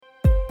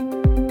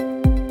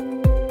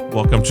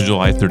Welcome to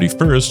July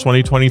 31st,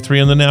 2023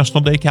 on the National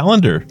Day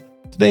calendar.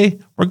 Today,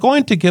 we're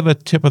going to give a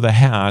tip of the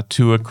hat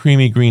to a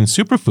creamy green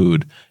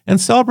superfood and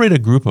celebrate a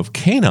group of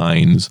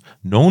canines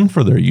known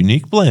for their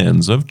unique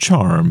blends of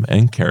charm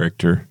and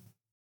character.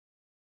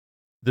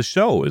 The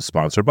show is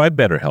sponsored by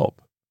BetterHelp.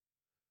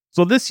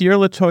 So this year,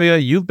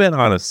 LaToya, you've been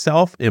on a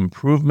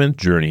self-improvement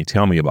journey.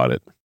 Tell me about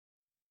it.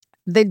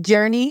 The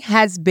journey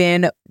has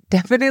been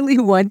definitely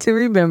one to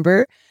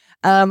remember.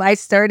 I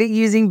started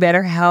using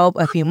BetterHelp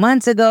a few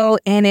months ago,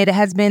 and it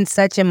has been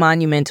such a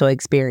monumental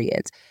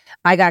experience.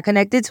 I got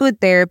connected to a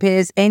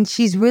therapist, and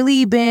she's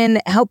really been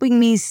helping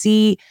me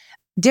see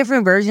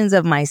different versions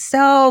of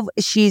myself.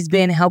 She's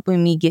been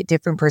helping me get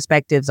different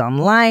perspectives on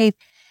life.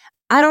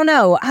 I don't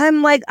know.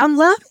 I'm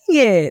loving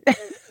it.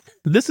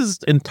 This is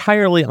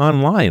entirely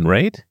online,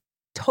 right?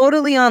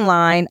 Totally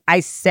online.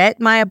 I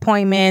set my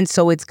appointment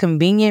so it's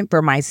convenient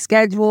for my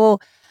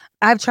schedule.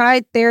 I've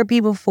tried therapy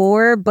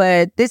before,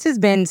 but this has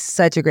been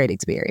such a great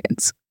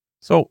experience.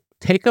 So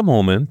take a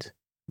moment,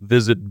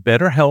 visit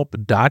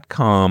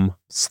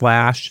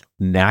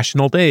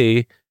betterhelp.com/National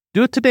Day.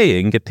 Do it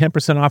today and get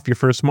 10% off your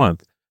first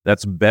month.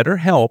 That's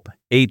BetterHelp,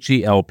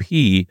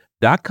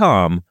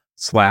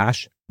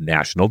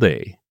 HELP.com/National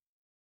Day.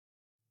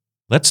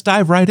 Let's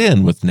dive right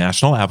in with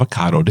National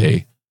Avocado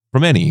Day. For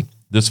many,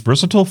 this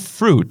versatile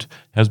fruit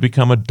has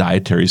become a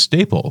dietary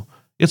staple.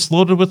 It's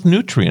loaded with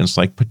nutrients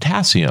like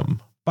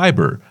potassium,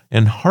 fiber,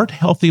 and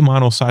heart-healthy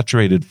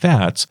monosaturated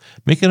fats,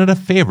 making it a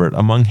favorite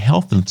among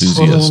health enthusiasts.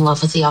 Totally in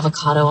love with the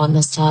avocado on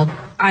this tub.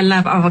 I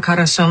love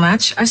avocado so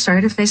much, I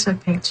started a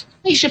Facebook page.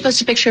 You should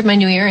post a picture of my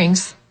new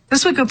earrings.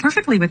 This would go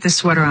perfectly with this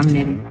sweater I'm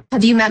knitting.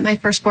 Have you met my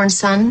firstborn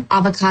son,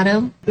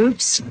 Avocado?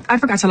 Oops, I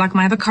forgot to lock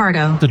my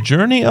avocado. The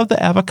journey of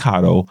the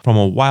avocado from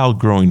a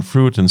wild-growing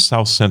fruit in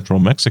south-central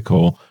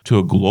Mexico to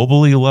a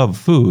globally loved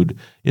food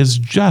is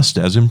just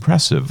as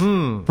impressive.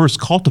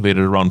 First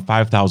cultivated around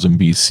 5000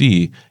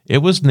 BC, it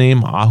was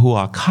named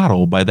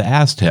Avocado by the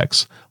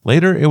Aztecs.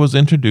 Later, it was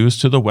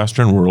introduced to the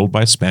Western world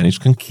by Spanish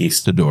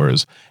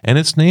conquistadors, and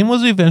its name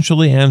was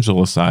eventually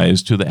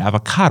anglicized to the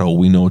avocado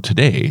we know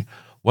today.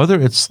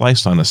 Whether it's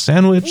sliced on a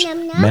sandwich,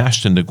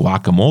 mashed into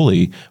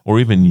guacamole, or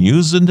even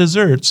used in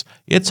desserts,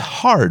 it's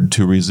hard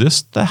to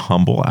resist the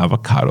humble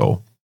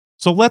avocado.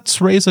 So let's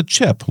raise a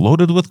chip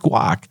loaded with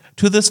guac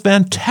to this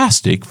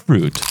fantastic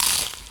fruit.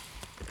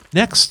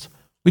 Next,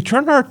 we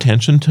turn our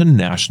attention to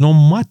National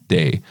Mutt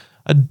Day,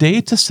 a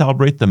day to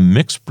celebrate the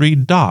mixed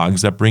breed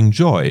dogs that bring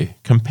joy,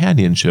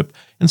 companionship,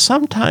 and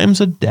sometimes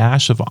a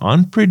dash of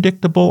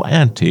unpredictable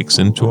antics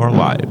into our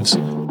lives.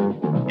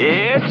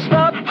 It's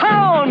the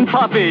Pound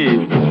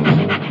Puppy.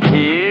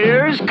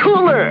 Here's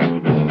Cooler,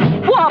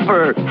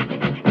 Whopper,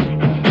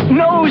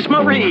 Nose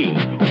Marie,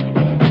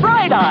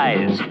 Bright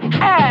Eyes,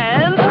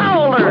 and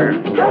Howler.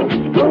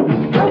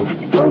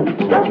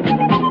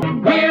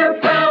 We're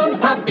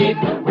Pound Puppies.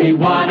 We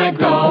want to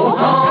go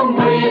home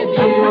with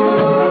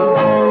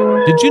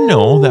you. Did you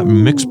know that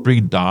mixed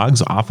breed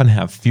dogs often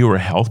have fewer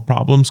health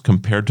problems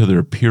compared to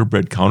their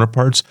purebred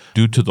counterparts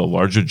due to the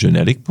larger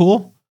genetic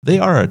pool? They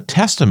are a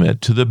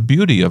testament to the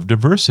beauty of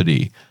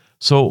diversity.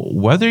 So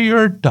whether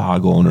you're a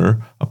dog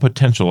owner, a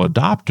potential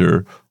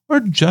adopter, or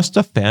just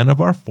a fan of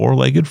our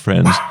four-legged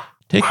friends,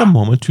 take a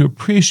moment to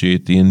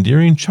appreciate the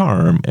endearing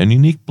charm and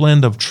unique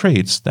blend of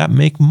traits that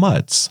make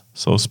mutts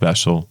so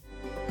special.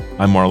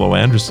 I'm Marlo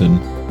Anderson.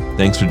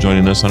 Thanks for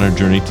joining us on our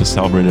journey to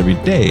celebrate every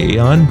day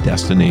on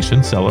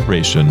Destination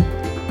Celebration.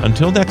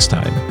 Until next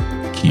time,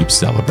 keep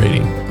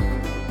celebrating.